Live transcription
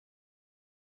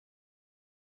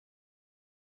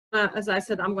as I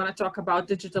said, I'm gonna talk about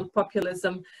digital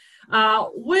populism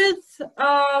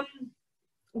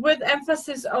with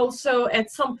emphasis also at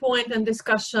some point in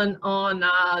discussion on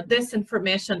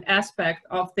disinformation aspect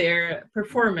of their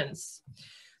performance.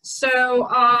 So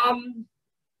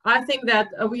I think that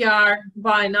we are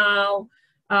by now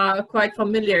quite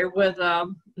familiar with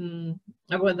one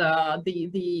of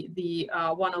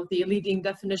the leading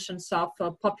definitions of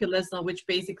populism, which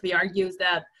basically argues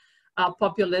that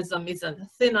populism is a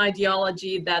thin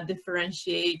ideology that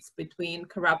differentiates between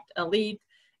corrupt elite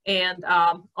and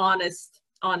honest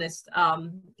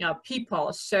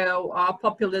people. So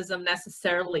populism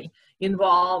necessarily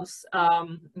involves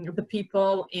the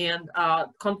people and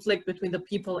conflict between the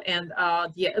people and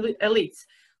the elites.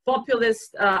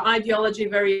 Populist ideology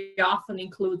very often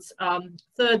includes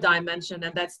third dimension,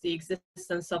 and that's the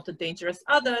existence of the dangerous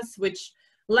others, which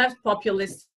left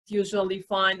populists usually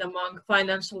find among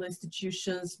financial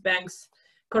institutions, banks,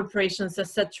 corporations,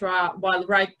 etc., while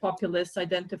right populists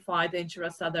identify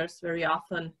dangerous others very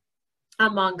often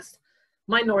amongst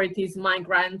minorities,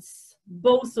 migrants.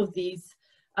 Both of these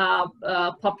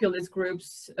populist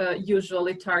groups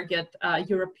usually target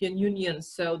European Union,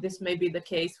 so this may be the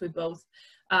case with both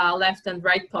left and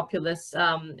right populists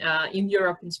in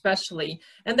Europe especially.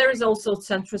 And there is also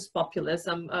centrist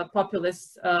populism,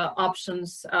 populist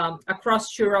options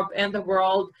across Europe and the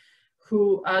world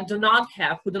who do not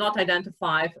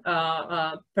identify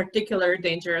particular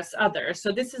dangerous others.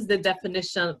 So this is the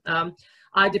definition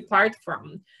I depart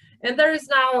from. And there is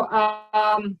now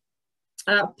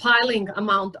a piling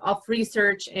amount of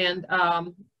research and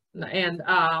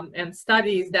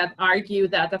studies that argue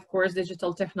that, of course,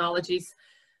 digital technologies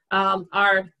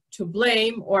are to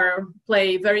blame or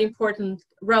play a very important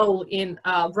role in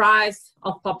rise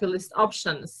of populist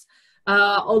options.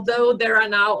 Although there are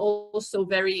now also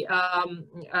very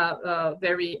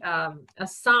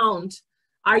sound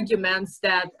arguments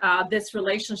that this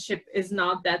relationship is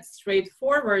not that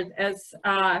straightforward as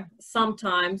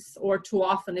sometimes or too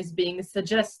often is being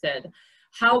suggested.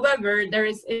 However, there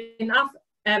is enough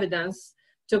evidence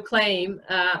to claim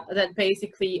that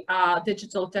basically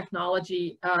digital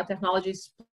technologies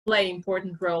play an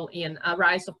important role in a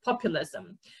rise of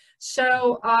populism.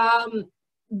 So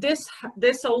this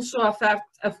also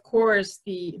affects, of course,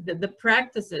 the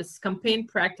practices, campaign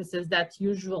practices that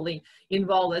usually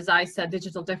involve, as I said,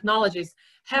 digital technologies,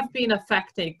 have been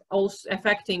affecting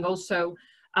also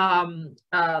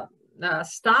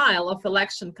style of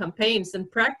election campaigns and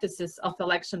practices of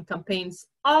election campaigns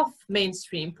of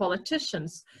mainstream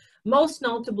politicians, most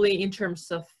notably in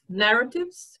terms of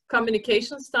narratives,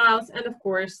 communication styles, and of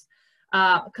course,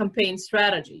 campaign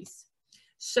strategies.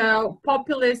 So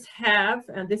populists have,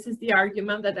 and this is the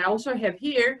argument that I also have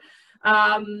here,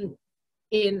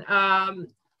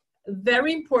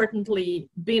 very importantly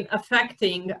been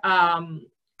affecting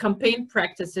campaign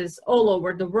practices all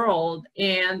over the world,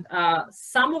 and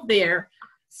some of their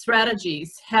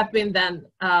strategies have been then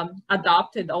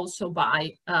adopted also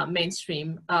by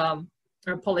mainstream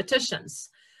politicians.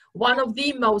 One of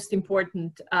the most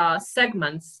important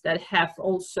segments that have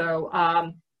also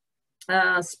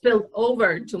spilled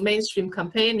over to mainstream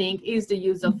campaigning is the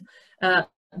use of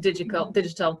digital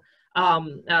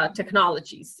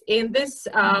technologies. In this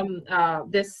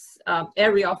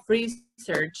area of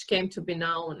research came to be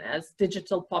known as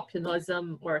digital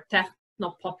populism or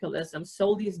techno-populism.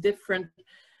 So these different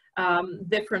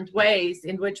ways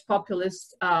in which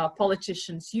populist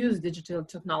politicians use digital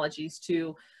technologies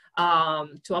to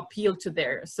appeal to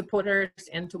their supporters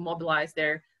and to mobilize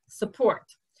their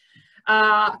support.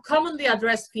 Commonly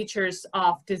addressed features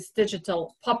of this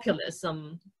digital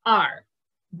populism are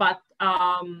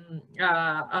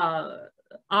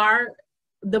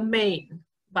the main,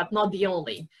 but not the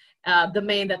only. The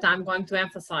main that I'm going to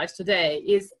emphasize today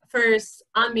is first,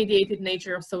 unmediated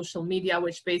nature of social media,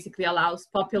 which basically allows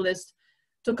populists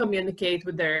to communicate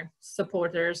with their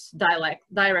supporters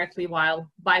directly while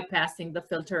bypassing the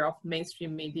filter of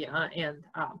mainstream media. And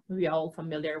we are all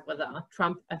familiar with the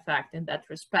Trump effect in that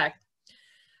respect.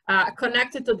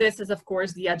 Connected to this is, of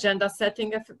course, the agenda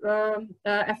setting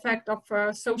effect of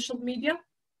social media.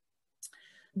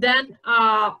 Then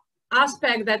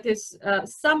aspect that is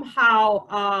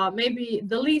somehow maybe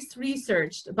the least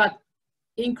researched, but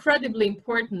incredibly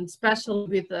important,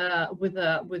 especially with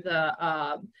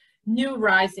new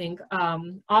rising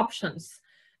options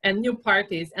and new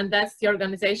parties, and that's the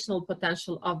organizational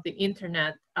potential of the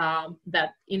internet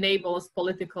that enables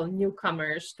political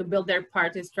newcomers to build their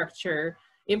party structure,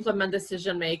 implement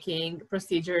decision-making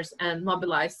procedures, and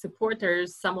mobilize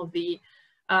supporters. Some of the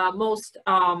most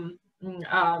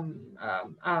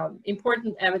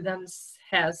important evidence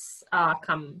has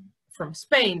come from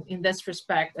Spain in this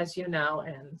respect, as you know,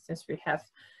 and since we have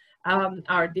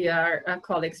our dear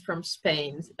colleagues from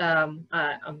Spain,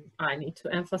 I need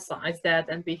to emphasize that,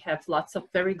 and we have lots of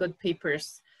very good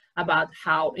papers about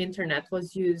how internet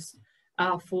was used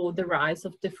for the rise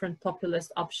of different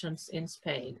populist options in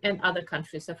Spain and other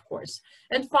countries, of course.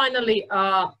 And finally,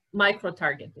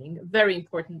 micro-targeting, very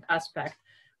important aspect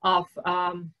of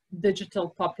digital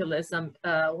populism,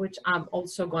 which I'm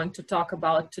also going to talk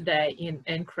about today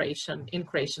in Croatian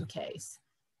case.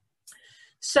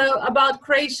 So about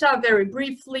Croatia, very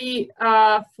briefly,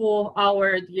 for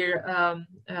our dear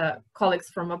colleagues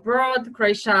from abroad,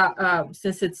 Croatia,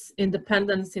 since its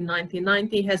independence in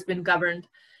 1990, has been governed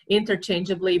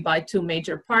interchangeably by two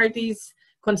major parties,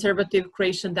 conservative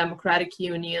Croatian Democratic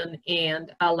Union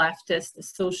and a leftist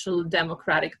Social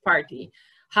Democratic Party.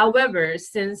 However,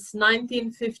 since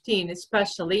 1915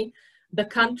 especially, the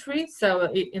country,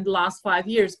 so in the last 5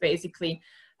 years basically,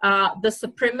 the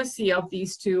supremacy of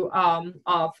these two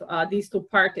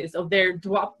parties, of their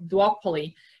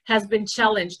duopoly, has been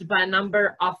challenged by a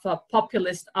number of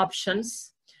populist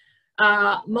options,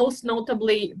 most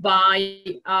notably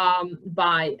by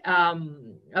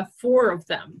 4 of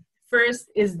them.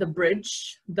 First is the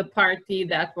Bridge, the party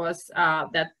that was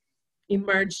that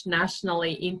emerged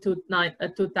nationally in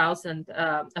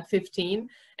 2015,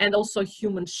 and also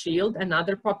Human Shield,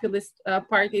 another populist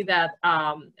party that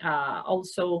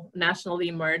also nationally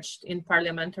emerged in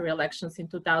parliamentary elections in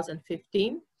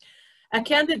 2015. A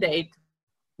candidate,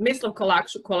 Mislav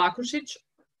Kolakušić,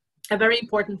 a very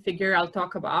important figure I'll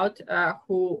talk about,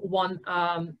 who won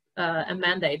a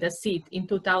mandate, a seat in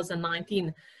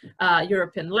 2019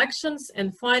 European elections.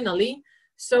 And finally,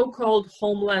 so-called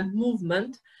Homeland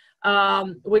Movement,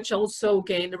 which also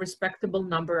gained a respectable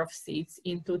number of seats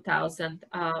in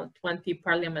 2020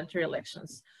 parliamentary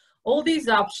elections. All these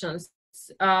options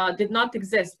did not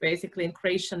exist basically in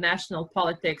Croatian national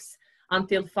politics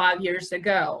until 5 years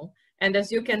ago. And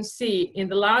as you can see, in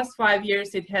the last 5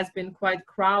 years, it has been quite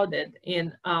crowded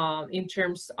in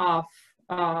terms of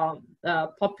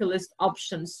populist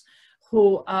options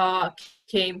who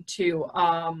came to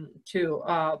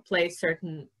play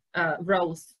certain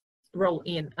role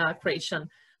in Croatian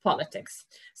politics.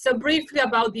 So briefly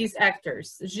about these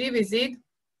actors. Živi Zid,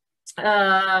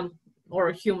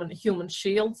 or Human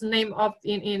Shield's name of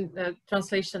in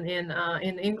translation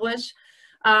in English,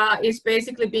 is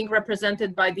basically being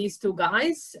represented by these two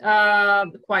guys,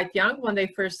 quite young when they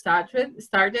first started,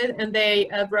 and they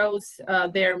rose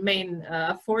their main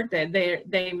forte,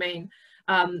 their main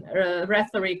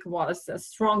rhetoric was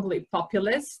strongly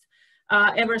populist.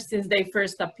 Ever since they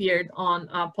first appeared on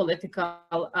a political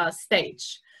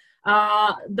stage.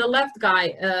 The left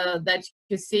guy that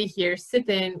you see here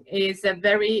sitting is a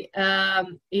very,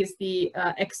 is the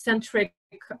eccentric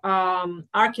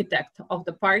architect of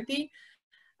the party,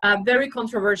 a very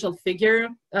controversial figure,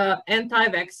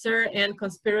 anti-vaxxer and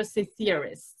conspiracy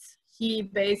theorist. He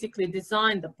basically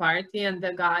designed the party, and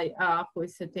the guy who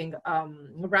is sitting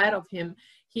right of him,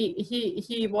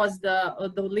 he was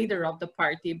the leader of the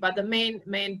party, but the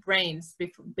main brains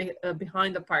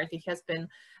behind the party has been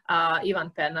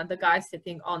Ivan Pernar, the guy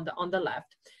sitting on the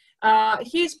left.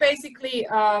 He's basically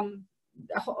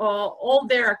all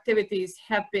their activities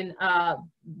have been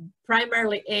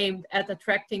primarily aimed at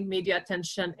attracting media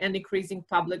attention and increasing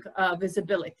public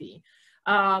visibility.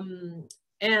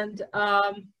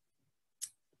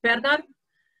 Pernar,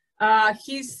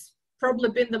 he's probably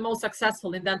been the most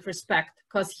successful in that respect,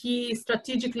 because he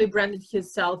strategically branded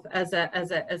himself as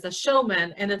a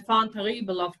showman and enfant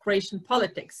terrible of Croatian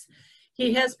politics.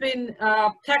 He has been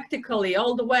tactically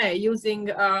all the way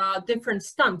using different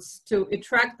stunts to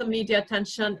attract the media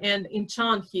attention and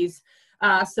enchant his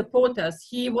supporters.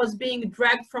 He was being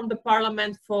dragged from the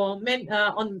parliament for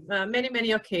on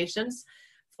many occasions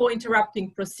for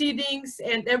interrupting proceedings,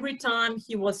 and every time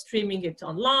he was streaming it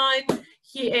online.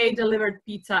 He delivered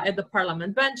pizza at the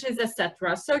parliament benches,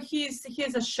 etc. So he's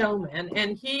a showman,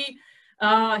 and he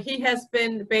has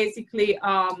been basically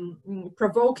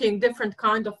provoking different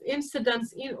kind of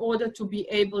incidents in order to be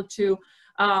able to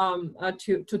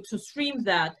stream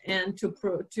that and to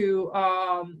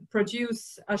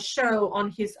produce a show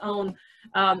on his own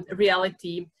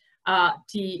reality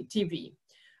TV.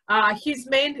 His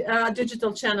main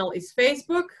digital channel is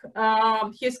Facebook.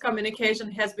 His communication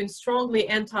has been strongly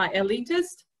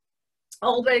anti-elitist,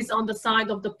 always on the side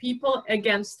of the people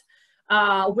against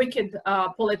wicked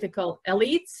political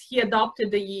elites. He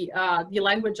adopted the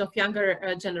language of younger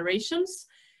generations,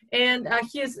 And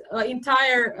his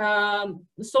entire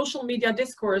social media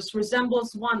discourse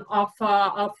resembles one of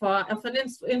an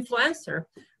influencer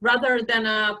rather than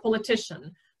a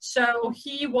politician. So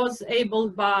he was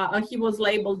labeled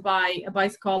by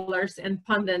scholars and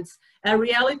pundits a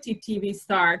reality TV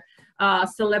star,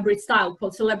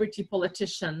 celebrity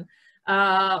politician.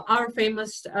 Our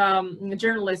famous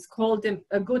journalist called him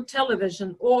a good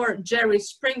television, or Jerry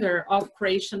Springer of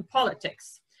Croatian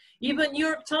politics. Even New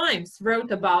York Times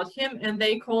wrote about him, and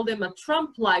they called him a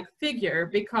Trump-like figure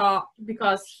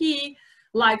because he,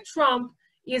 like Trump,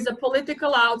 is a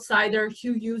political outsider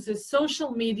who uses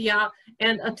social media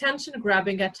and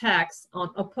attention-grabbing attacks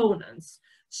on opponents.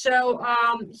 So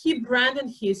he branded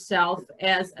himself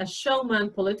as a showman,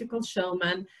 political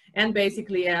showman, and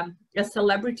basically a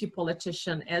celebrity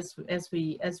politician, as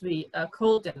we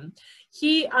called him.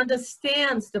 He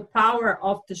understands the power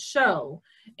of the show,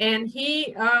 and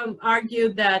he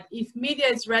argued that if media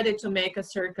is ready to make a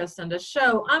circus and a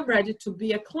show, I'm ready to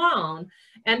be a clown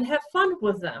and have fun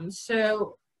with them.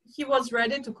 So he was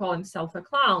ready to call himself a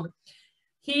clown.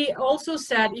 He also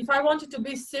said, if I wanted to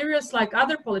be serious like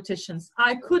other politicians,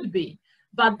 I could be,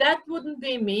 but that wouldn't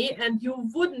be me, and you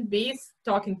wouldn't be,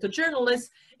 talking to journalists,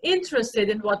 interested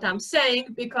in what I'm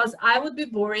saying, because I would be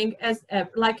boring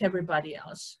like everybody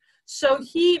else. So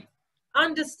he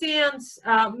understands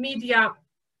media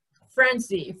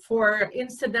frenzy for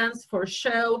incidents, for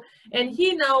show, and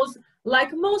he knows,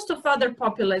 like most of other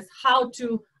populists, how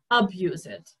to abuse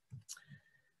it.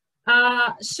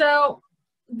 So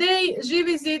they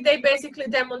basically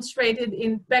demonstrated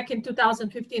back in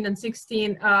 2015 and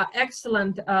 16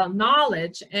 excellent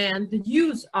knowledge and the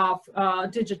use of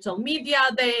digital media.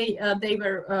 They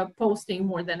were posting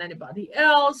more than anybody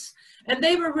else, and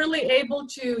they were really able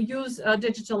to use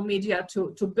digital media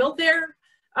to build their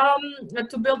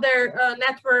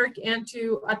network and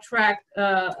to attract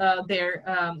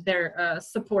their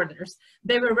supporters.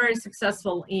 They were very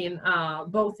successful in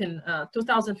both in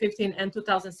 2015 and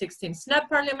 2016 snap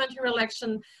parliamentary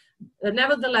election.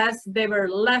 Nevertheless, they were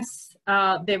less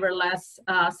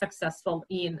successful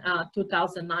in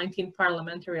 2019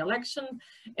 parliamentary election,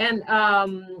 and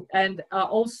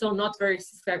also not very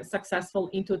successful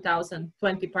in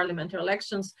 2020 parliamentary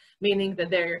elections, meaning that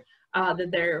their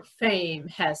fame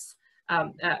has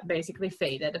basically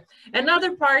faded.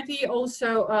 Another party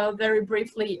also very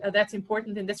briefly that's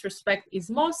important in this respect is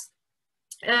MOS,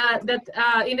 that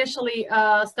initially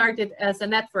started as a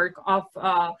network of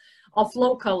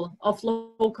local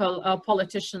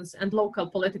politicians and local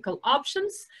political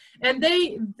options, and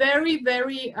they very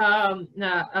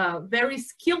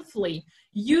skillfully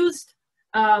used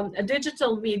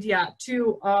digital media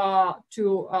to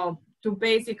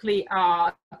basically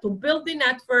to build the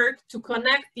network, to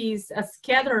connect these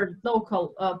scattered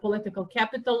local political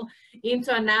capital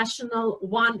into a national,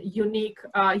 one unique,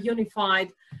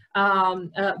 unified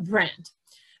brand.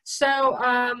 So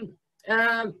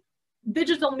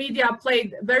digital media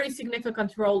played a very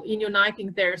significant role in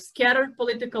uniting their scattered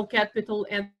political capital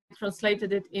and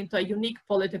translated it into a unique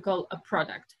political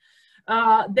product.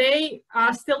 They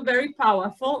are still very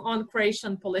powerful on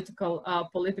Croatian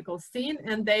political scene,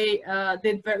 and they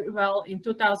did very well in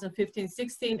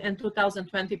 2015-16 and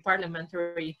 2020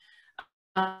 parliamentary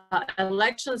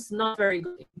elections, not very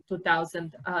good in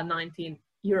 2019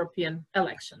 European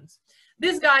elections.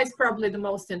 This guy is probably the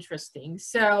most interesting.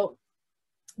 So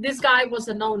this guy was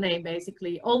a no-name,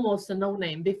 basically, almost a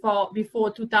no-name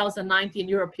before 2019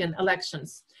 European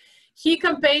elections. He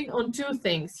campaigned on two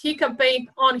things. He campaigned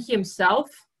on himself,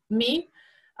 me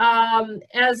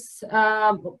as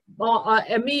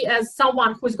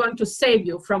someone who's going to save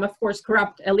you from, of course,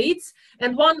 corrupt elites,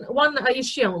 and one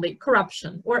issue only: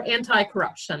 corruption or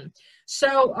anti-corruption.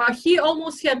 So he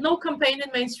almost had no campaign in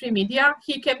mainstream media.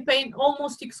 He campaigned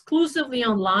almost exclusively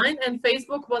online, and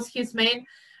Facebook was his main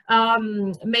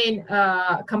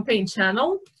campaign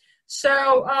channel.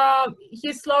 So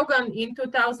his slogan in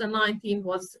 2019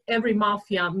 was "Every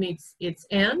mafia meets its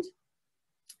end."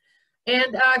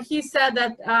 And he said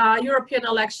that European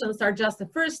elections are just the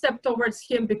first step towards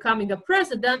him becoming a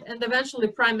president and eventually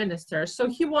prime minister. So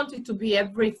he wanted to be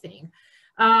everything.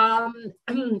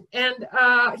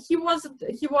 He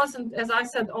wasn't, as I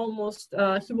said,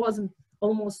 he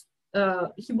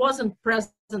wasn't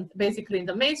present basically in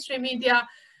the mainstream media,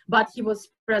 but he was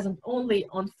present only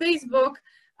on Facebook.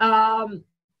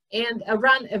 And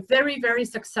ran a very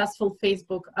successful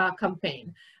Facebook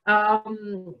campaign.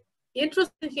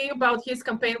 Interesting thing about his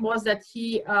campaign was that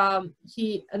he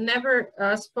never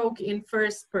spoke in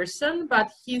first person,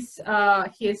 but his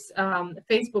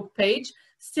Facebook page,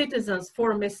 Citizens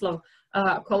for Mislav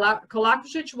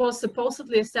Kolakušić was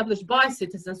supposedly established by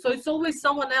citizens, so it's always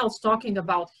someone else talking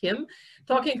about him,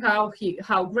 talking how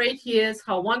great he is,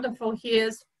 how wonderful he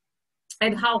is,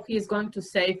 and how he is going to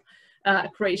save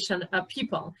Croatian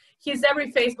people. His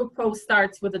every Facebook post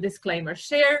starts with a disclaimer,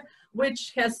 share,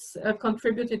 which has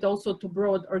contributed also to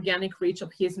broad organic reach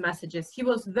of his messages. He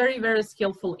was very, very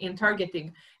skillful in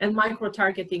targeting and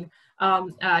micro-targeting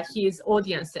his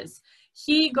audiences.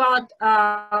 He got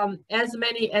as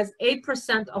many as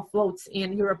 8% of votes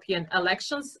in European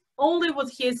elections, only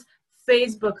with his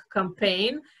Facebook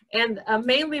campaign, and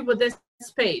mainly with this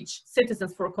page,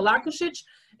 Citizens for Kolakušić,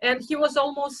 and he was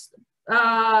almost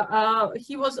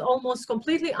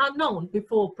completely unknown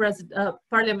before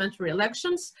parliamentary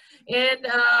elections, and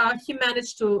he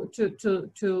managed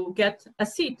to get a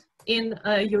seat in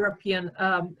European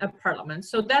Parliament.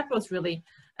 So that was really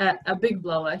a big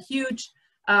blow, a huge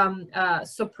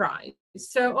surprise.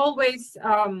 So always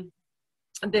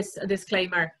this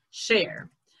disclaimer,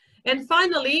 share. And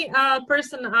finally, a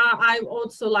person I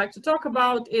also like to talk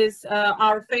about is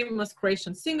our famous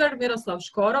Croatian singer, Miroslav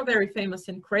Škoro, very famous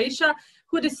in Croatia,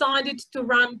 who decided to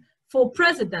run for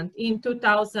president in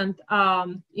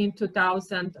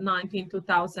 2019,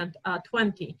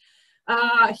 2020.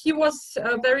 He was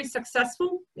very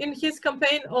successful in his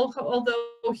campaign,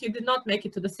 although he did not make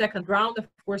it to the second round. Of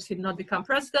course, he did not become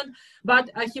president, but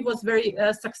he was very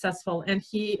successful, and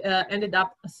he ended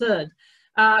up third.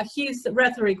 His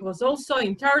rhetoric was also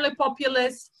entirely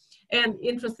populist, and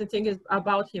interesting thing is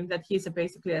about him that he's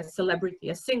basically a celebrity,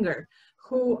 a singer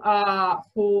who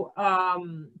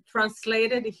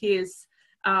translated his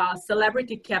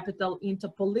celebrity capital into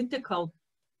political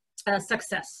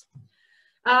success.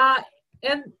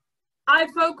 And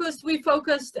we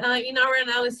focused in our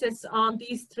analysis on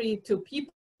these two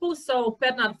people. So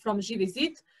Pernar from Živi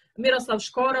Zid, Miroslav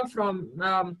Škoro from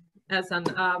as a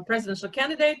presidential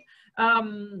candidate,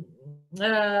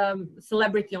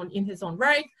 celebrity in his own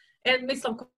right, and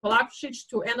Miroslav Kolakušić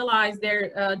to analyze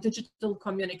their digital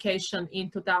communication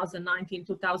in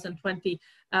 2019-2020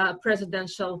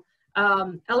 presidential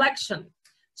election.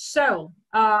 So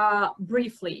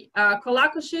briefly,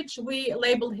 Kolakušić, we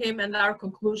labeled him, and our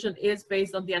conclusion is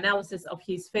based on the analysis of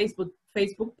his Facebook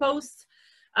posts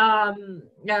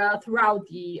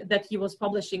that he was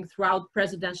publishing throughout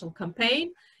presidential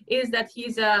campaign, is that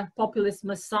he's a populist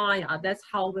messiah. That's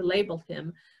how we labeled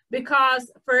him,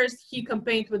 because first he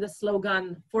campaigned with the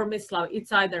slogan for Mislav,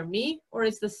 it's either me or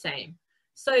it's the same.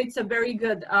 So it's a very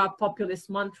good populist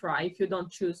mantra. If you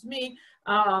don't choose me,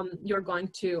 you're going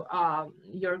to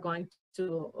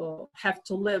have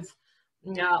to live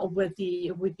with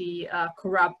the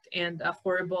corrupt and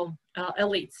horrible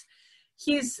elites.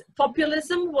 His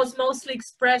populism was mostly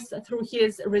expressed through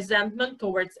his resentment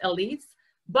towards elites,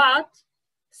 but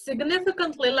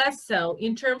significantly less so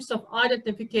in terms of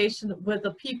identification with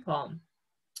the people.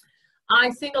 I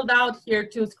singled out here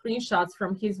two screenshots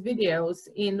from his videos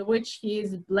in which he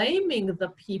is blaming the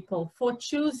people for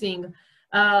choosing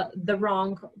the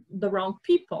wrong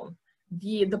people,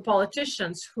 the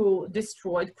politicians who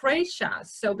destroyed Croatia.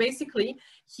 So basically,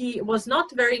 he was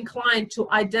not very inclined to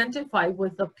identify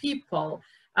with the people.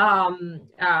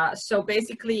 So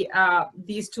basically,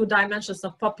 these two dimensions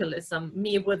of populism,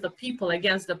 me with the people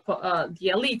against the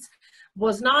elites,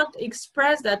 was not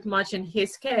expressed that much in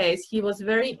his case. He was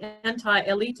very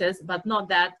anti-elitist, but not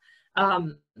that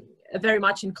very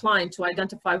much inclined to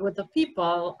identify with the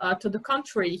people. To the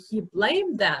contrary, he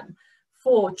blamed them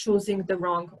for choosing the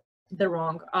wrong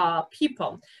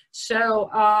people. So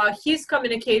his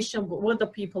communication with the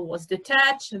people was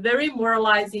detached, very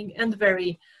moralizing, and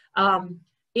very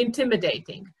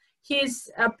intimidating. His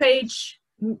page,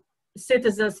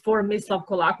 Citizens for Mislav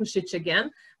Kolakušić,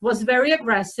 again, was very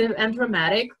aggressive and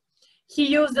dramatic. He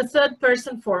used the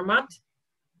third-person format,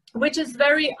 which is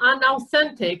very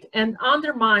unauthentic and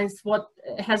undermines what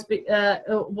has been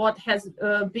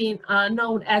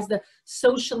known as the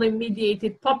socially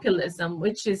mediated populism,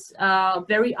 which is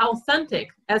very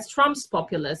authentic, as Trump's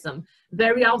populism,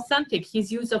 very authentic.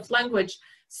 His use of language,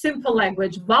 simple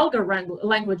language, vulgar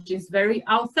language is very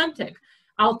authentic.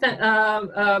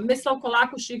 Mislav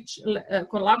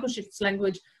Kolakušić's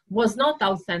language was not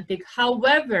authentic.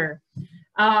 However,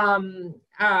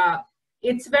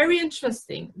 it's very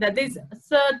interesting that this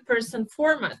third-person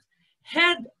format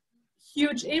had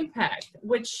huge impact,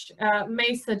 which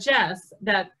may suggest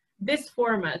that this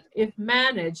format, if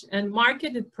managed and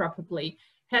marketed properly,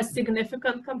 has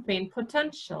significant campaign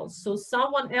potential. So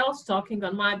someone else talking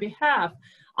on my behalf,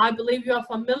 I believe you are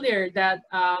familiar that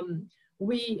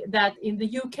that in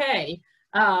the UK,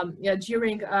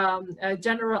 during a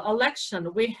general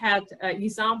election, we had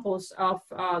examples of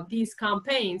these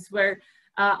campaigns where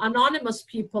anonymous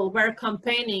people were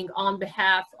campaigning on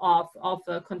behalf of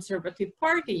the Conservative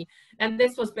Party. And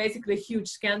this was basically a huge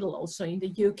scandal also in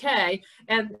the UK.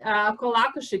 And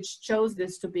Kolakušić chose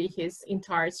this to be his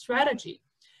entire strategy.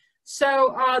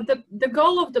 So the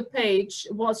goal of the page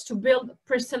was to build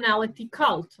personality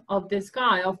cult of this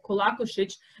guy, of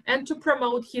Kolakušić, and to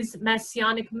promote his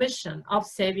messianic mission of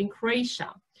saving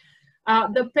Croatia.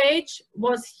 The page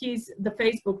was the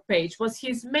Facebook page was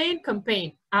his main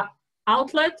campaign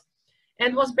outlet,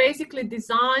 and was basically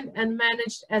designed and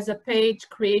managed as a page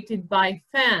created by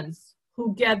fans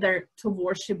who gather to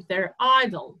worship their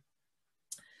idol.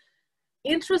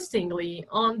 Interestingly,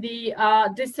 on the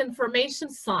disinformation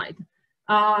side,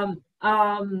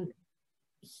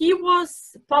 he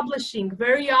was publishing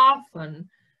very often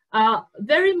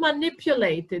very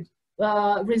manipulated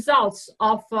results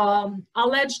of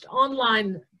alleged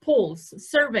online polls,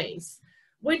 surveys,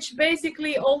 which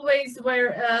basically always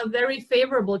were very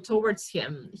favorable towards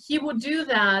him. He would do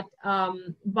that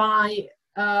by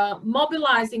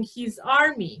mobilizing his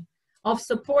army of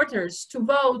supporters to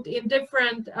vote in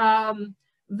different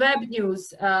web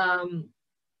news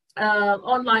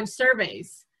online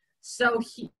surveys. So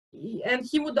he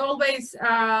would always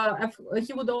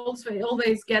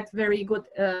always get very good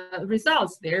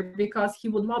results there, because he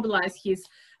would mobilize his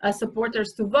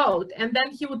supporters to vote, and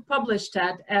then he would publish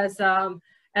that as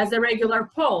a regular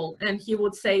poll, and he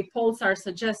would say polls are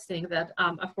suggesting that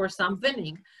of course I'm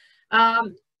winning.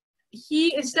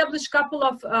 He established a couple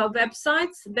of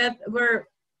websites that were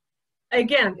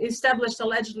again established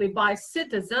allegedly by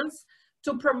citizens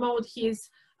to promote his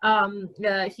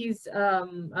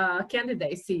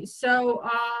candidacy. So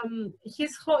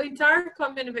his whole entire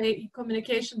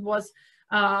communication was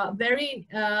very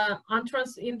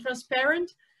intransparent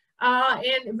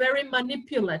and very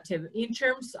manipulative in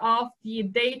terms of the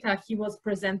data he was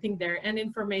presenting there and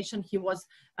information he was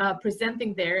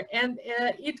presenting there. And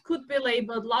it could be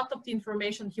labeled, a lot of the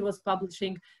information he was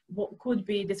publishing could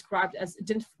be described as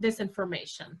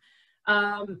disinformation.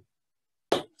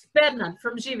 Bernard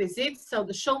from Živi Zid, so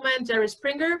the showman, Jerry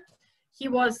Springer, he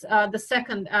was the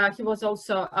second, he was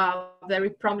also a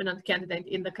very prominent candidate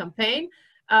in the campaign.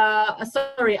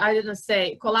 Sorry, I didn't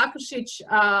say, Kolakušić,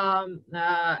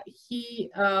 he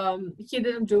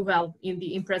didn't do well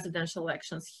in presidential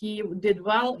elections. He did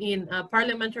well in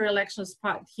parliamentary elections,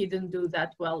 but he didn't do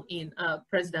that well in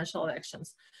presidential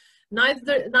elections.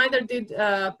 Neither did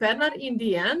Bernard in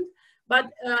the end.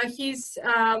 But his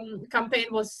campaign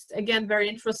was again very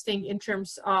interesting in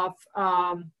terms of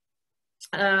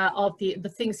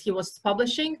the things he was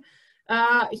publishing.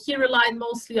 He relied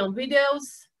mostly on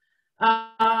videos,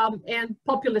 and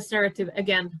populist narrative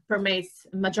again permeates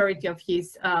majority of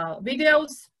his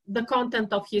videos. The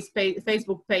content of his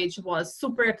Facebook page was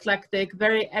super eclectic,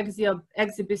 very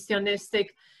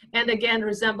exhibitionistic, and again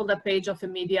resembled a page of a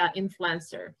media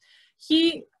influencer.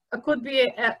 He could be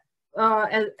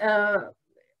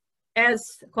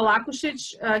as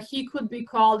Kolakušić, he could be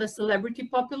called a celebrity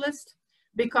populist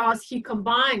because he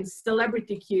combines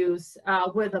celebrity cues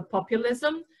with a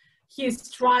populism. He's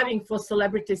striving for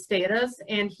celebrity status,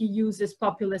 and he uses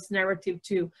populist narrative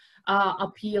to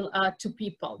appeal to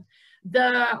people.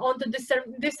 On the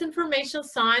disinformation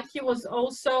side, he was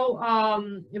also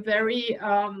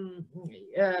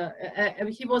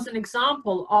he was an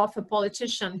example of a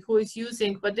politician who is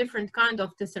using a different kind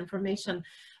of disinformation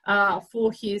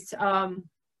for his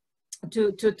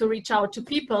to reach out to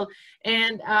people.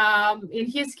 And in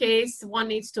his case, one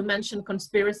needs to mention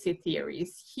conspiracy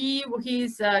theories.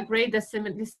 He's a great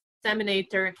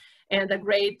disseminator and a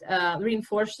great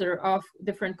reinforcer of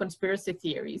different conspiracy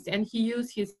theories, and he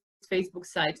used his Facebook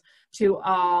site to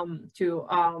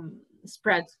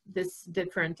spread this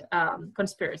different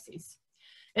conspiracies.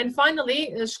 And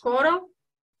finally, Škoro.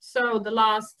 So the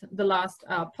last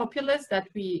populist that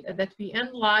we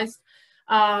analyzed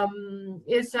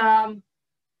is,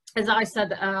 as I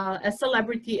said, a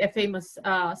celebrity, a famous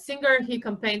singer. He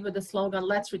campaigned with the slogan,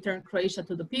 "Let's return Croatia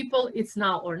to the people. It's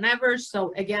now or never."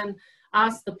 So again,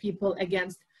 ask the people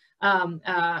against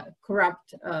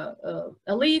corrupt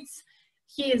elites.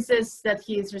 He insists that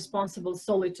he is responsible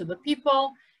solely to the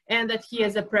people, and that he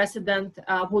as a president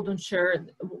would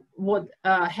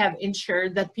have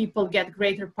ensured that people get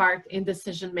greater part in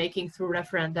decision making through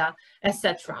referenda,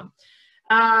 etc.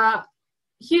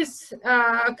 His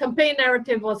campaign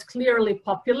narrative was clearly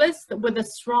populist with a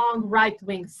strong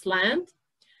right-wing slant,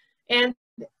 and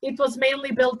it was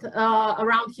mainly built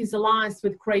around his alliance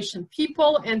with Croatian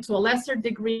people, and to a lesser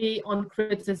degree on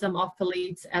criticism of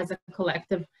elites as a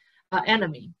collective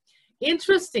enemy.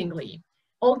 Interestingly,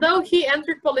 although he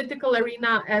entered political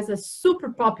arena as a super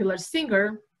popular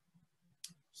singer,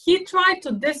 he tried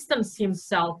to distance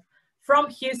himself from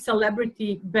his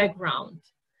celebrity background.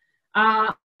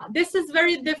 This is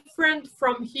very different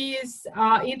from his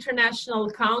international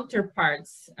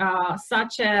counterparts,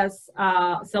 such as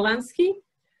Zelensky,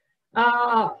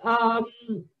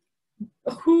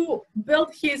 who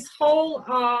built his whole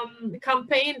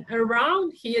campaign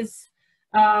around his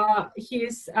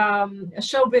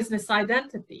show business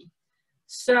identity.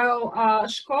 So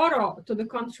Škoro, to the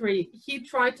contrary, he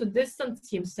tried to distance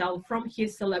himself from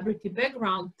his celebrity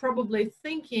background, probably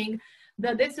thinking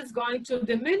that this is going to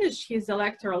diminish his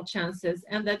electoral chances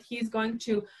and that he's going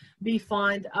to be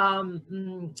found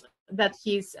that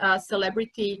his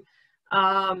celebrity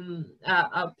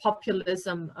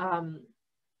populism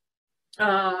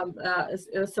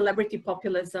celebrity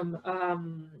populism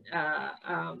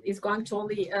is going to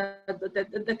only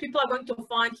the people are going to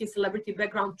find his celebrity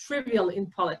background trivial in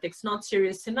politics, not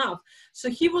serious enough. So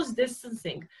he was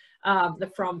distancing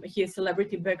from his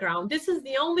celebrity background. This is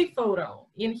the only photo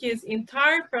in his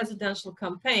entire presidential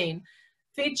campaign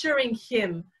featuring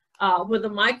him with a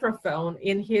microphone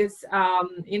in his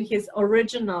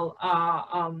original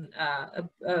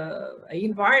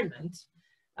environment.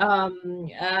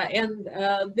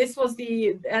 This was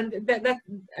he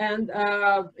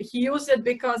used it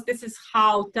because this is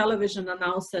how television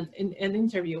announced an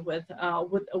interview with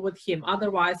him.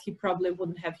 Otherwise, he probably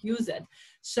wouldn't have used it.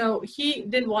 So he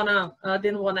didn't wanna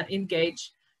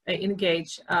engage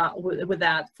with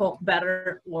that, for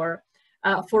better or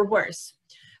for worse.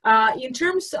 In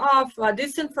terms of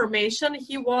disinformation,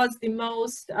 he was the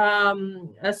most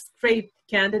straight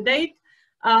candidate,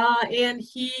 and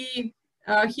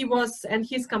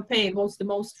his campaign was the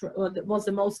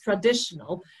most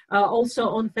traditional, also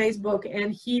on Facebook,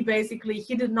 and he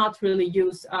did not really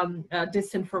use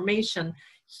disinformation.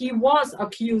 He was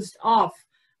accused of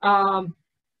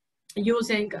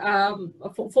using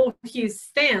for his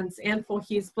stance and for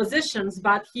his positions,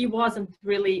 but he wasn't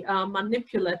really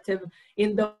manipulative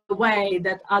in the way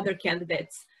that other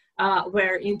candidates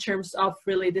were, in terms of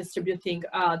really distributing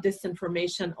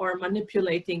disinformation or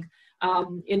manipulating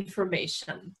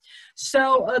information.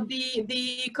 So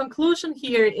the conclusion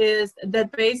here is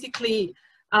that basically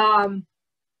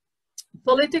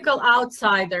political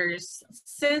outsiders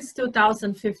since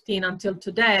 2015 until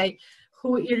today,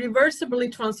 who irreversibly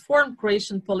transformed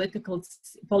Croatian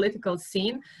political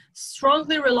scene,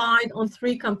 strongly relied on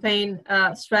three campaign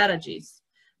strategies.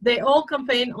 They all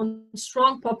campaign on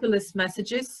strong populist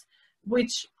messages,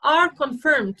 which are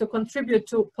confirmed to contribute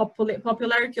to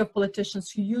popularity of politicians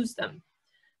who use them.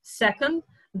 Second,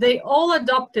 they all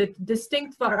adopted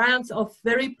distinct variants of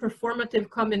very performative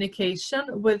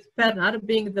communication, with Pernar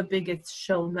being the biggest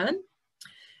showman.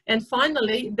 And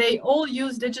finally, they all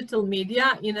use digital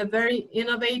media in a very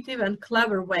innovative and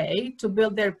clever way to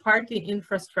build their party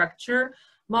infrastructure,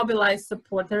 mobilize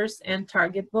supporters, and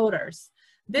target voters.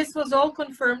 This was all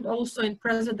confirmed also in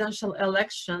presidential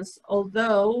elections,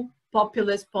 although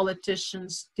populist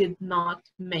politicians did not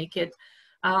make it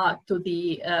to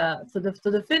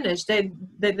the finish. They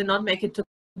did not make it to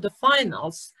the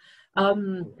finals.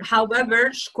 However,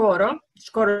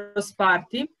 Škoro's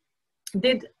party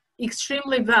did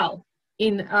extremely well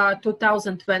in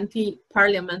 2020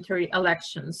 parliamentary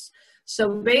elections.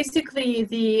 So basically,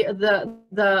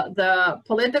 the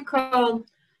political,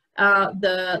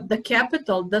 the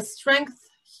capital, the strength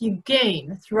he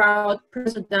gained throughout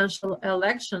presidential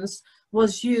elections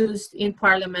was used in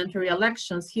parliamentary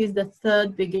elections. He's the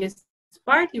third biggest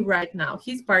party right now.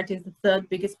 His party is the third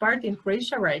biggest party in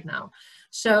Croatia right now.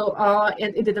 So,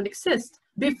 and it didn't exist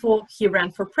before he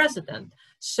ran for president.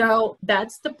 So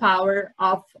that's the power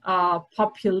of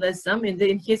populism,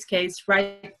 in his case,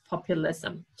 right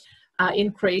populism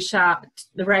in Croatia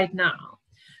right now.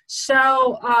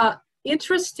 So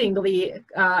interestingly,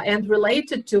 and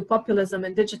related to populism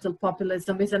and digital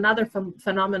populism, is another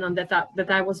phenomenon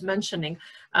that I was mentioning,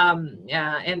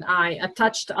 and I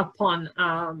touched upon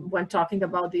when talking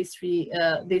about these three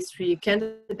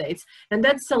candidates, and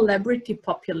that's celebrity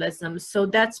populism. So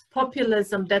that's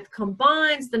populism that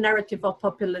combines the narrative of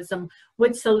populism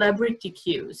with celebrity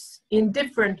cues in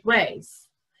different ways.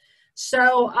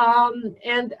 So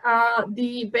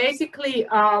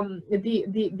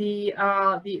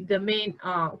the main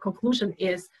conclusion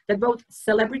is that both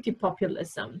celebrity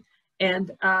populism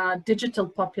and digital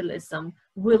populism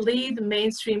will lead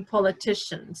mainstream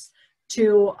politicians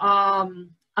to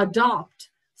adopt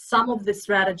some of the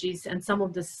strategies and some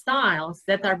of the styles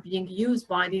that are being used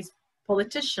by these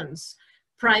politicians,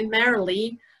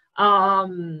 primarily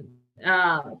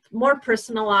more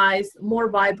personalized, more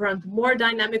vibrant, more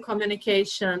dynamic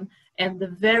communication, and the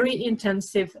very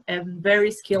intensive and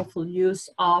very skillful use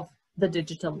of the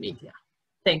digital media.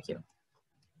 Thank you.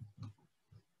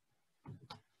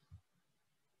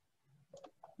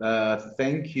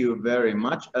 Thank you very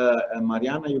much.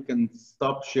 Marijana, you can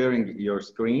stop sharing your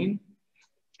screen.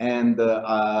 And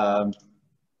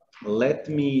let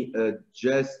me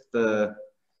just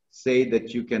say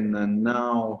that you can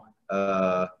now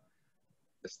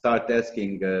start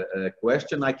asking a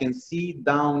question. I can see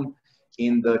down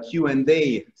in the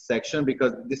Q&A section,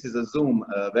 because this is a Zoom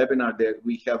webinar, that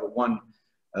we have one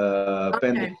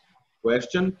pending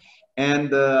question.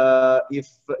 And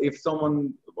if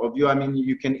someone of you, I mean,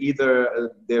 you can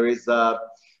either, there is a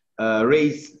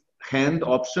raise hand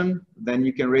option, then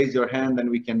you can raise your hand and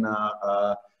we can,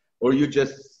 or you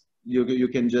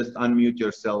can just unmute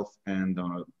yourself, and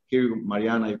here,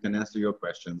 Marijana, you can answer your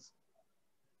questions.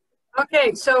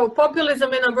 Okay, so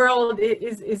populism in the world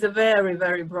is a very,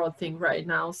 very broad thing right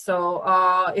now. So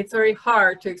it's very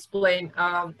hard to explain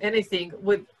anything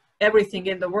with everything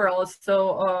in the world.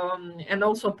 So, and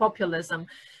also populism.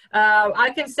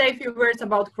 I can say a few words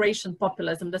about Croatian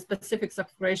populism, the specifics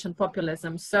of Croatian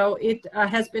populism. So it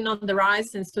has been on the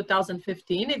rise since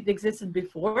 2015. It existed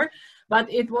before,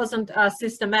 but it wasn't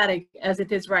systematic as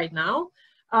it is right now.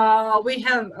 We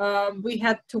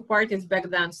had two parties back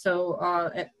then, so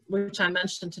which I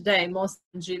mentioned today, most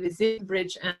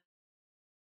Zenzerović and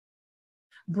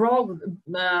broke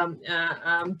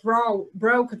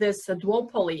this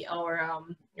duopoly, or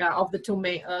of the two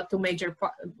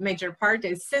major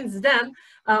parties. Since then,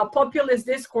 populist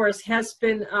discourse has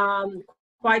been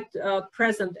quite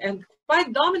present and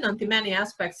quite dominant in many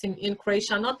aspects in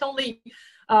Croatia. Not only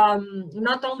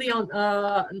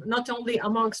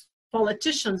amongst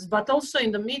politicians, but also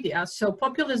in the media. So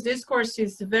populist discourse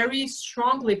is very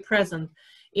strongly present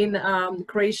in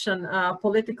Croatian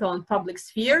political and public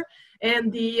sphere,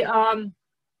 and the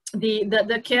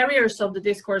carriers of the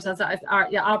discourse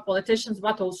are politicians,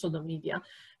 but also the media.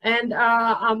 And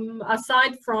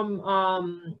aside from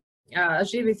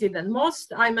Živi zid and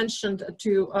Most, I mentioned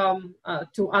two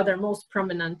other most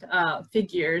prominent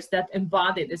figures that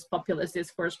embody this populist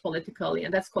discourse politically,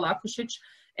 and that's Kolakušić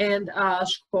and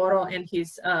Škoro and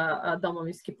his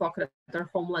Domovinski pokret, or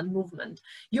homeland movement.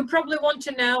 You probably want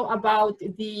to know about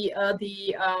the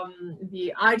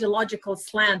ideological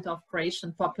slant of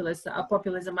Croatian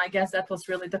populism. I guess that was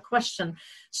really the question.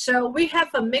 So we have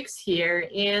a mix here,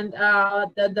 and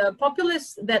the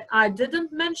populists that I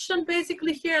didn't mention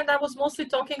basically here, and I was mostly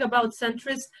talking about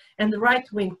centrist and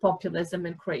right-wing populism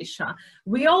in Croatia.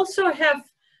 We also have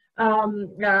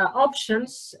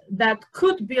options that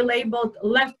could be labeled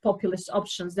left populist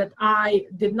options that I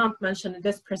did not mention in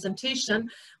this presentation,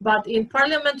 but in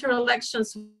parliamentary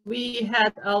elections we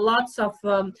had lots of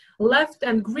left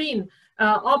and green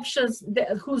options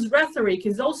whose rhetoric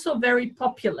is also very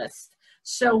populist.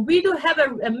 So we do have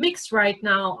a mix right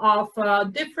now of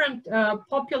different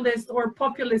populist or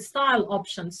populist style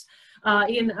options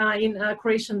in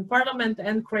Croatian parliament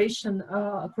and Croatian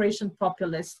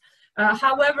populists.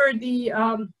 However, the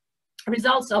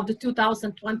results of the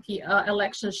 2020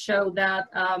 elections show that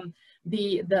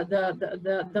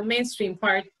the mainstream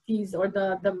parties, or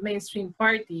the mainstream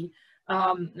party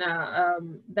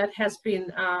that has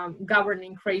been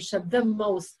governing Croatia the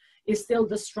most, is still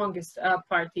the strongest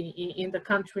party in the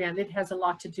country, and it has a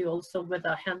lot to do also with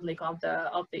the handling of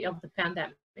the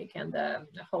pandemic and the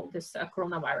whole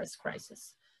coronavirus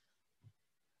crisis.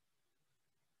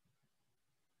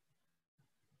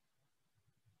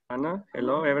 Anna,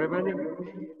 hello everybody.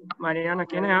 Marijana,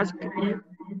 can I ask you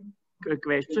a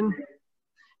question?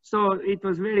 So it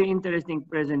was very interesting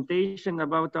presentation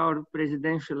about our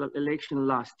presidential election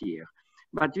last year.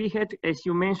 But we had, as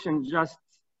you mentioned just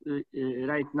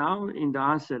right now in the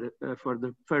answer for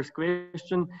the first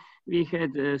question, we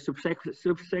had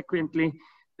subsequently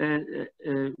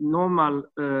normal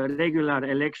regular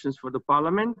elections for the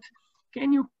parliament.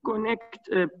 Can you connect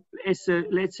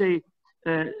let's say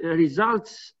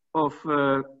results of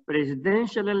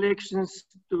presidential elections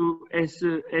to as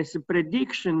a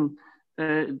prediction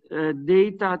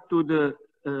data to the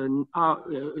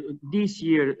this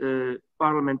year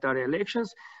parliamentary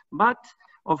elections? But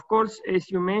of course, as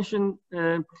you mentioned,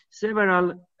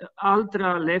 several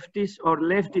ultra-leftist or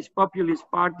leftist populist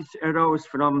parties arose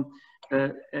from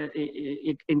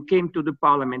and came to the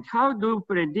parliament. How do you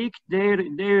predict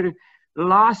their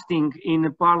lasting in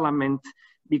the parliament?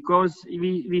 Because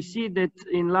we see that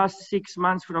in last 6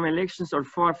 months from elections, or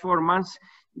four months,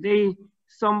 they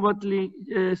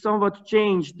somewhat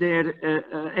changed their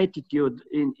attitude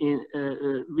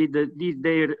with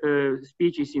their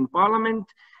speeches in parliament.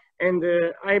 And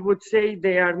I would say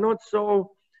they are not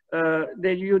so,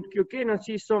 you cannot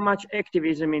see so much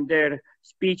activism in their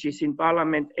speeches in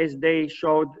parliament as they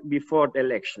showed before the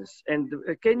elections. And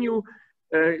can you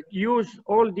use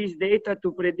all this data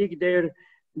to predict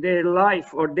their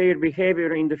life or their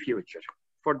behavior in the future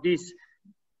for these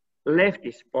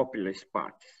leftist populist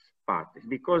parties?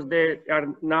 Because they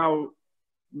are now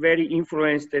very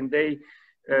influenced, and they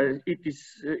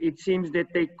it seems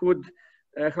that they could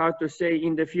how to say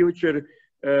in the future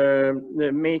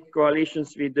make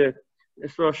coalitions with the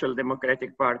Social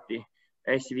Democratic Party,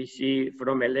 as we see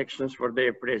from elections for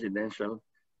their presidential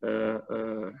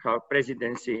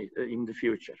presidency in the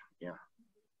future,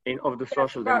 of the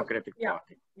Social Democratic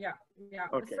Party. Yeah.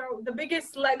 Okay. So the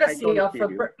biggest legacy of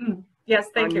yes,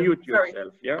 thank you. Unmute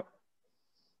yourself. Yeah.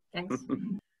 Thanks.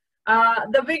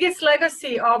 The biggest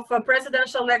legacy of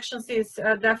presidential elections is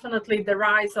definitely the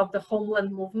rise of the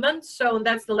homeland movement. So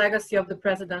that's the legacy of the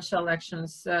presidential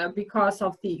elections because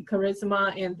of the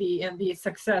charisma and the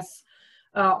success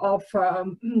of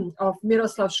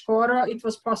Miroslav Škoro. It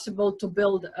was possible to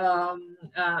build a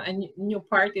new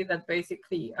party that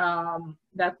basically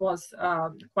that was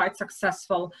quite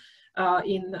successful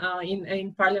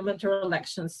in parliamentary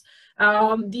elections.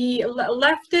 The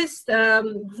leftist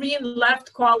Green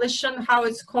Left Coalition, how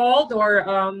it's called, or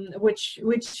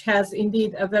which has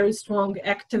indeed a very strong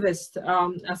activist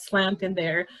slant in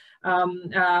their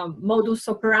modus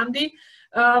operandi.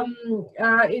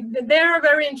 They're a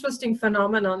very interesting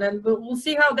phenomenon, and we'll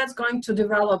see how that's going to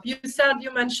develop. You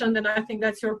mentioned, and I think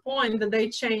that's your point, that they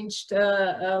changed,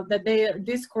 that their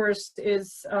discourse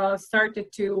is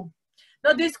started to,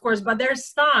 not discourse, but their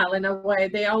style in a way.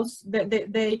 They also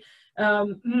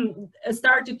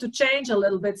started to change a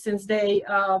little bit since they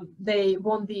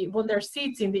won their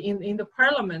seats in the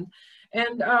parliament,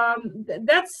 and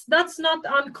that's not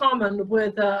uncommon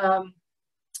with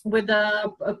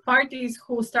parties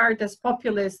who start as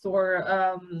populist or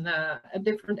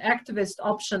different activist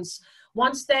options.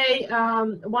 Once they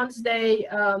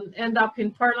end up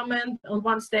in parliament, and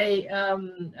once they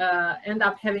end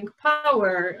up having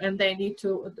power, and they need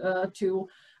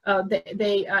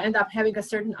they end up having a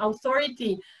certain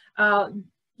authority,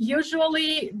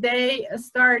 usually they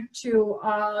start to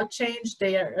change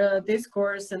their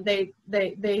discourse, and they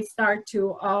start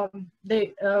to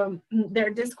their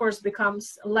discourse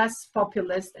becomes less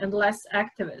populist and less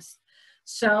activist.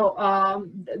 So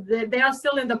they are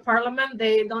still in the parliament.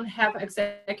 They don't have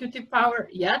executive power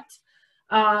yet.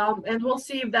 And we'll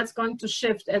see if that's going to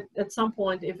shift at some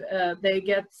point if they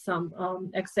get some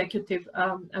executive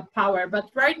power.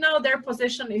 But right now their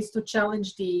position is to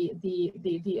challenge the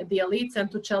elites and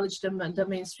to challenge the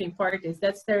mainstream parties.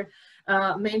 That's their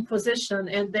main position,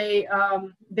 and they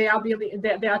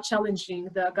are challenging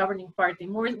the governing party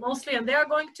mostly, and they are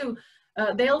going to.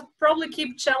 They'll probably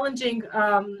keep challenging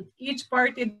each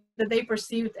party that they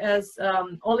perceived as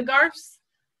oligarchs.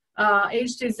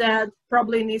 HTZ,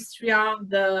 probably in Istria,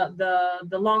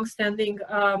 the long-standing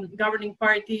governing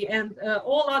party, and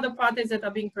all other parties that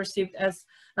are being perceived as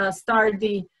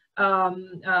sturdy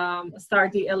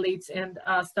elites and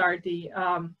sturdy,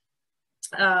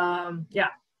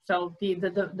 So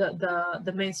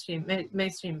the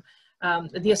mainstream.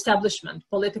 The establishment,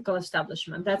 political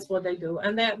establishment, that's what they do,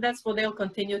 and that's what they'll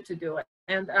continue to do.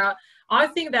 And I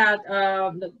think that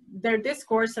their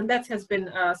discourse, and that has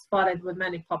been spotted with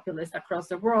many populists across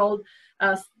the world,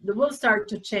 will start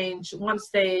to change once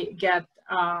they get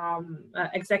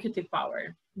executive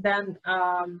power. Then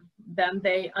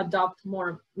they adopt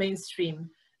more mainstream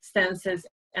stances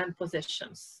and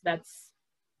positions. That's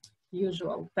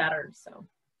usual pattern. So.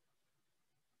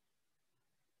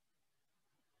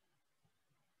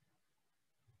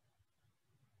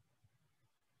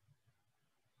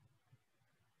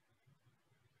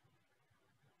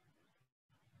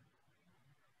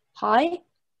 Hi,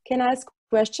 can I ask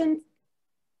questions?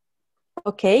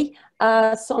 Okay,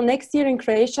 so next year in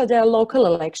Croatia there are local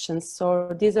elections.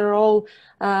 So these are all,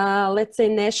 let's say,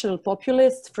 national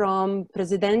populists from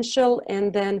presidential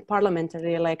and then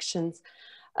parliamentary elections.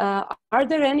 Are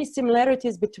there any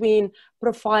similarities between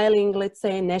profiling, let's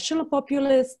say, national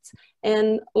populists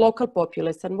and local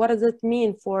populists? And what does it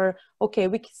mean for, okay,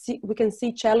 we can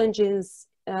see challenges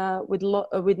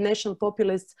with national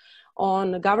populists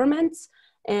on governments.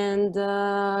 And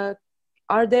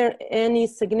are there any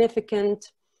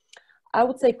significant, I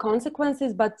would say,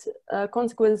 consequences, but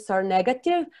consequences are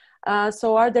negative?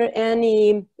 So are there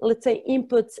any, let's say,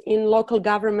 inputs in local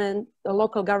government,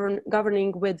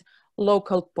 governing with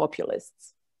local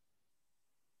populists?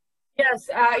 Yes,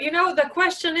 you know, the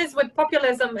question is with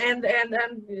populism, and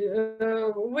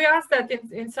we asked that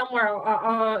in somewhere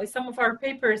some of our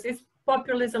papers: is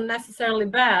populism necessarily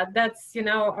bad? That's, you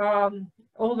know,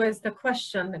 always the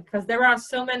question, because there are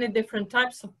so many different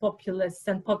types of populists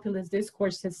and populist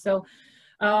discourses. So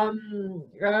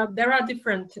there are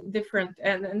different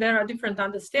and there are different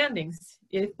understandings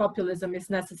if populism is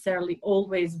necessarily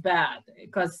always bad,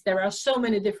 because there are so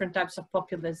many different types of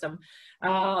populism,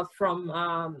 from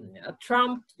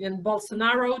Trump and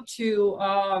Bolsonaro to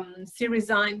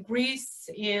Syriza in Greece,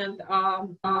 and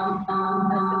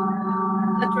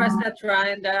etc.,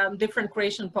 and different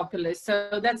Croatian populists. So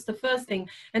that's the first thing.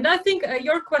 And I think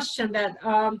your question that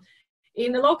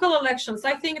in the local elections,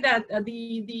 I think that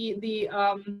the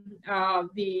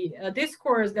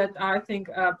discourse that I think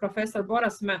Professor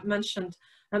Boras mentioned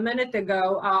a minute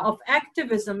ago of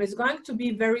activism is going to be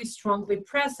very strongly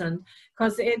present,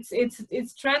 because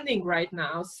it's trending right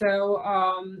now. So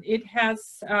it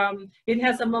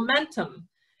has a momentum.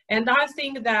 And I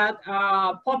think that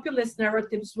populist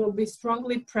narratives will be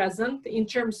strongly present in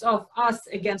terms of us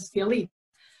against the elite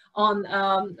on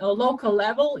a local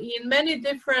level in many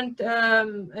different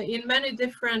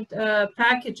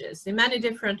packages, in many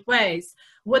different ways,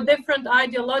 with different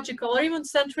ideological or even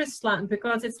centrist slant,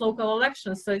 because it's local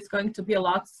elections. So it's going to be a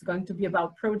lot. It's going to be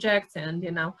about projects and,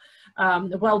 you know,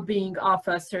 the well-being of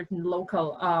a certain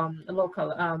local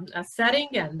setting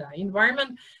and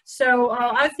environment. So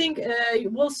I think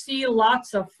we'll see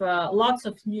lots of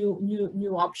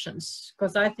new options,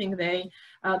 because I think they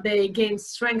gain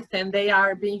strength and they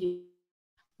are being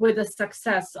with the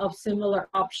success of similar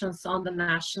options on the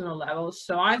national level.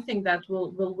 So I think that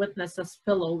we'll witness a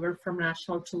spillover from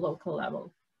national to local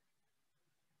level.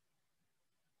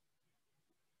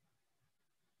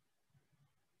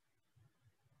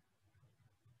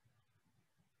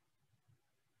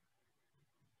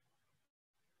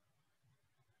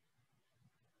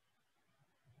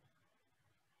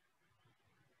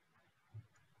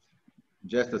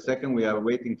 Just a second, we are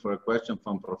waiting for a question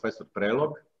from Professor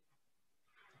Prelog.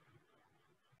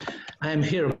 I'm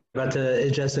here, but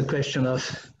it's just a question of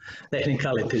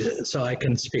technicality, so I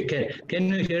can speak. Can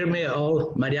you hear me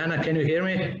all? Marijana, can you hear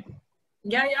me?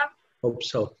 Yeah. Hope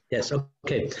so. Yes,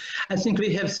 okay. I think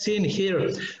we have seen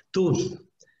here two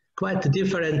quite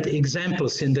different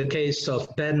examples in the case of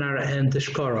Pernar and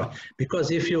Škoro,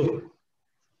 because if you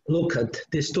look at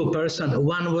these two persons,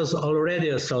 one was already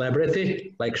a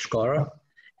celebrity, like Škoro,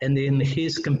 and in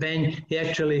his campaign, he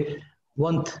actually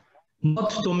wanted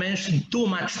not to mention too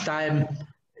much time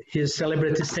his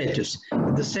celebrity status.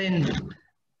 In the same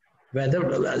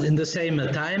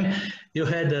time, you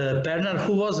had Pernar,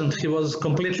 who wasn't, he was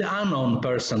completely unknown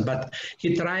person, but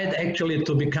he tried actually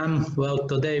to become, well,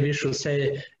 today we should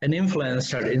say an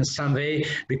influencer in some way,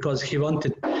 because he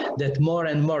wanted that more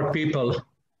and more people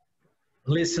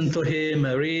listen to him,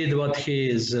 read what he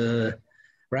is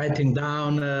writing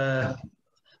down,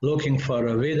 looking for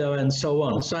a video and so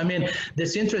on. So I mean,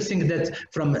 it's interesting that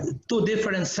from two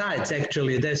different sides,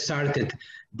 actually, they started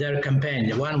their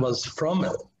campaign. One was from,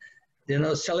 you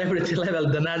know, celebrity level,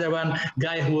 the other one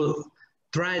guy who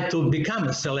tried to become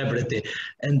a celebrity.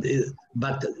 And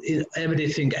but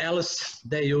everything else,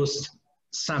 they used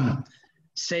some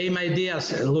same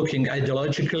ideas, looking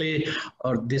ideologically,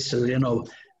 or this, you know,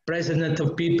 president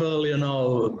of people, you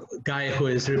know, guy who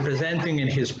is representing in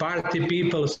his party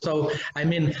people. So, I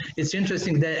mean, it's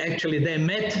interesting that actually they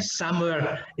met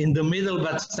somewhere in the middle,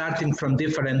 but starting from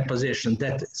different positions.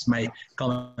 That is my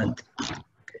comment.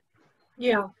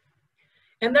 Yeah.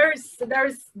 And there's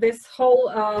this whole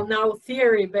now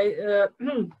theory. The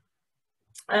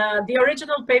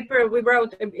original paper we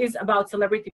wrote is about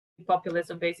celebrity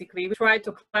populism, basically. We tried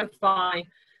to clarify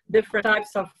different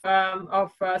types of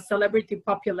celebrity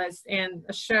populists and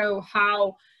show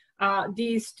how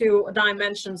these two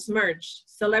dimensions merge,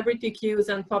 celebrity cues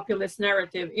and populist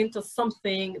narrative, into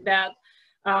something that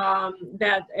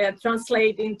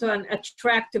translate into an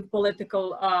attractive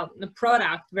political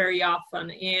product very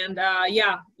often. And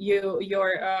yeah, you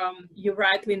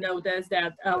rightly noticed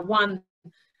that one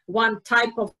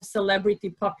type of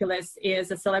celebrity populist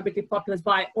is a celebrity populist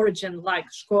by origin, like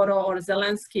Škoro or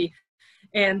Zelensky.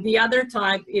 And the other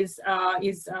type is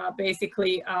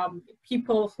basically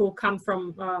people who come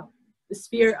from the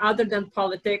sphere other than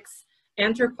politics,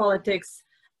 enter politics,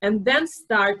 and then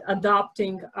start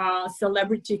adopting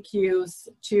celebrity cues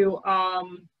to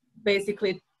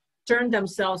basically turn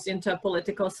themselves into a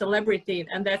political celebrity.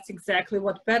 And that's exactly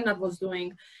what Pernar was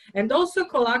doing. And also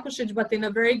Kolakušić, but in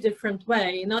a very different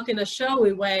way, not in a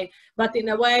showy way, but in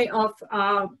a way of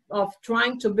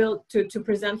trying to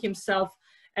present himself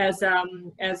as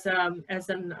an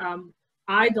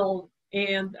idol,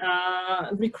 and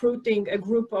recruiting a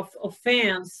group of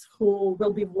fans who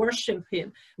will be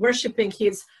worshiping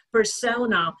his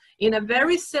persona in a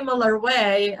very similar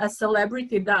way a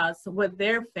celebrity does with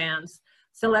their fans,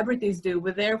 celebrities do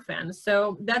with their fans.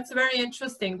 So that's very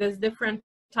interesting, this different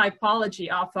typology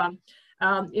of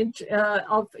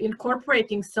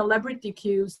incorporating celebrity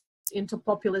cues into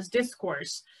populist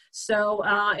discourse. So,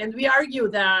 and we argue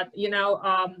that, you know,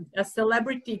 a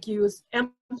celebrity cues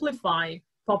amplify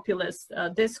populist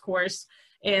discourse,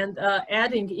 and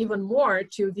adding even more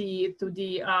to the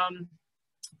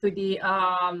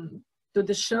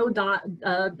show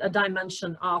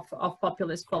dimension of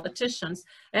populist politicians,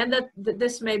 and that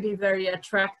this may be very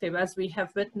attractive, as we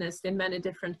have witnessed in many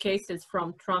different cases,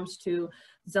 from Trump's to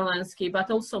Zelensky, but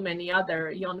also many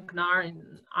other, Jon Gnar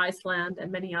in Iceland,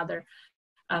 and many other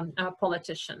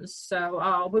politicians.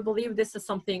 So we believe this is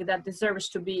something that deserves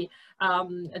to be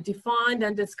defined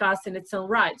and discussed in its own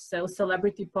right. So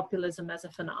celebrity populism as a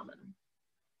phenomenon.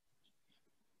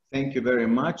 Thank you very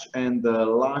much. And the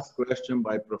last question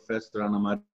by Professor Ana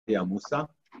Maria Musa.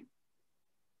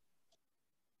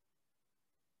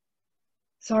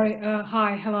 Sorry,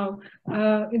 hi, hello.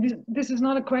 This is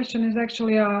not a question, it's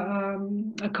actually a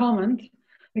comment,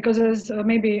 because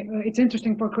maybe it's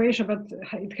interesting for Croatia, but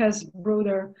it has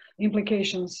broader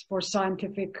implications for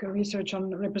scientific research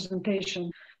on representation.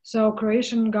 So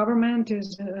Croatian government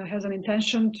has an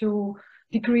intention to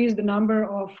decrease the number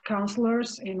of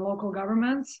councillors in local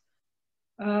governments.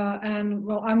 And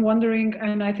well, I'm wondering,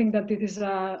 and I think that it is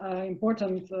an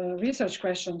important research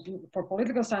question for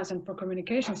political science and for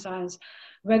communication science,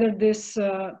 whether this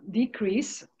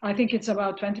decrease, I think it's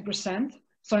about 20%.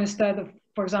 So instead of,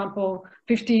 for example,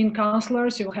 15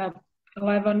 councillors, you'll have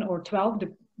 11 or 12,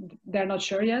 they're not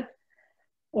sure yet.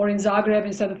 Or in Zagreb,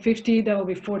 instead of 50, there will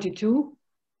be 42.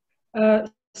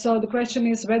 So the question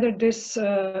is whether this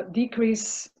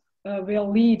decrease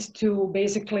will lead to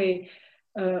basically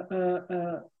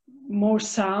more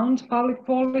sound public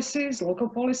policies, local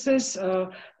policies,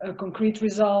 concrete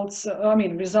results,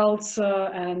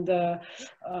 and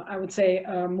I would say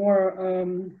more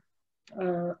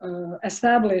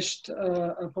established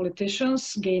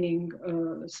politicians gaining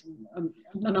a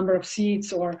number of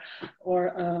seats or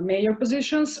mayor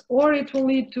positions, or it will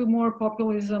lead to more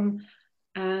populism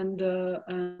and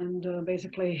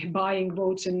basically buying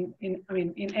votes in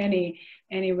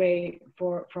any way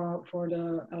for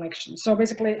the election. So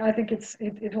basically, I think it's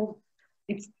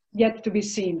yet to be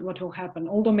seen what will happen.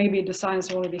 Although maybe the science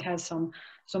already has some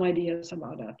ideas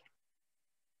about that.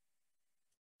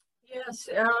 Yes,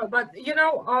 but you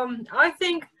know, I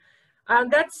think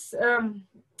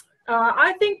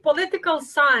I think political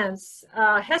science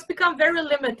has become very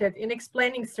limited in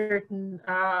explaining certain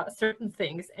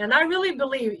things, and I really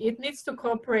believe it needs to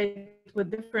cooperate with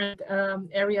different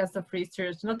areas of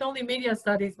research, not only media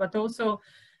studies, but also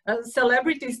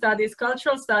celebrity studies,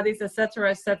 cultural studies,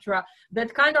 etc., etc.,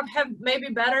 that kind of have maybe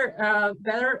but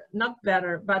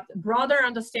broader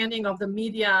understanding of the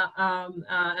media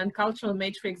and cultural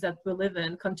matrix that we live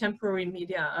in, contemporary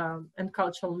media and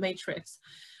cultural matrix.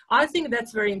 I think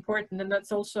that's very important, and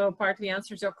that's also partly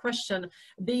answers your question.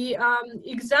 The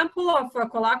example of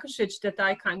Kolakušić that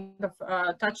I kind of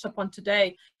touched upon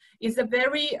today is a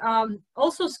very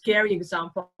also scary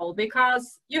example,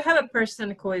 because you have a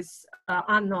person who is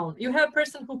unknown. You have a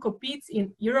person who competes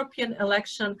in European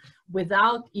election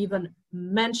without even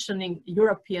mentioning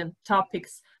European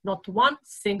topics, not one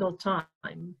single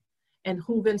time, and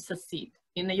who wins a seat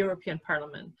in the European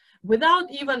Parliament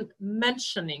without even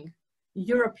mentioning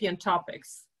European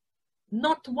topics,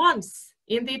 not once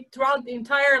throughout the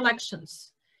entire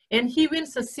elections, and he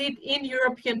wins a seat in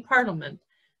European Parliament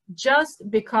just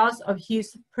because of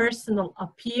his personal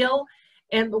appeal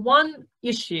and one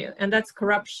issue, and that's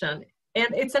corruption.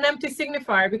 And it's an empty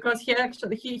signifier, because he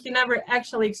never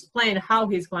actually explained how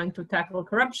he's going to tackle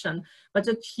corruption, but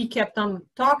that he kept on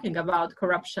talking about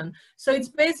corruption. So it's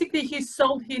basically he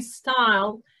sold his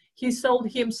style, he sold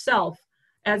himself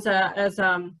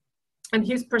and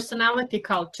his personality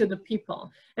cult to the people.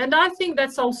 And I think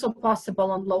that's also possible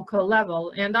on local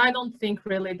level. And I don't think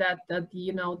really that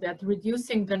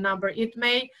reducing the number, it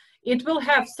will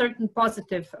have certain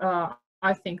positive,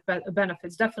 I think,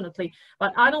 benefits, definitely.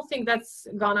 But I don't think that's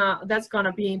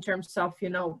gonna be in terms of,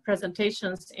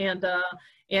 presentations and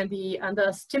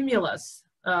the stimulus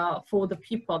for the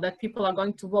people, that people are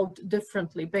going to vote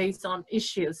differently based on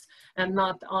issues and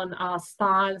not on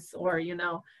styles or,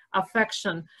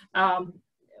 affection,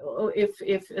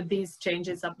 if these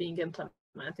changes are being implemented.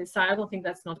 I don't think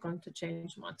that's not going to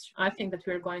change much. I think that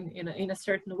we're going in a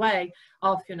certain way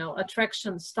of, you know,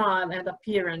 attraction, style, and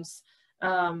appearance,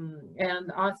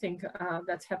 and I think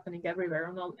that's happening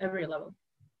everywhere on every level.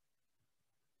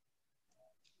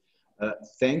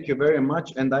 Thank you very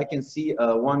much. And I can see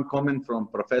one comment from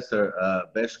Professor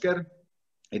Bešker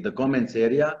in the comments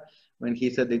area, when he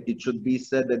said that it should be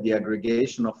said that the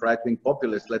aggregation of right-wing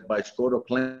populists led by Škoro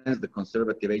cleansed the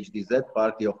conservative HDZ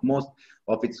party of most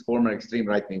of its former extreme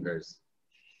right-wingers.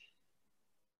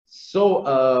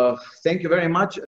 So thank you very much.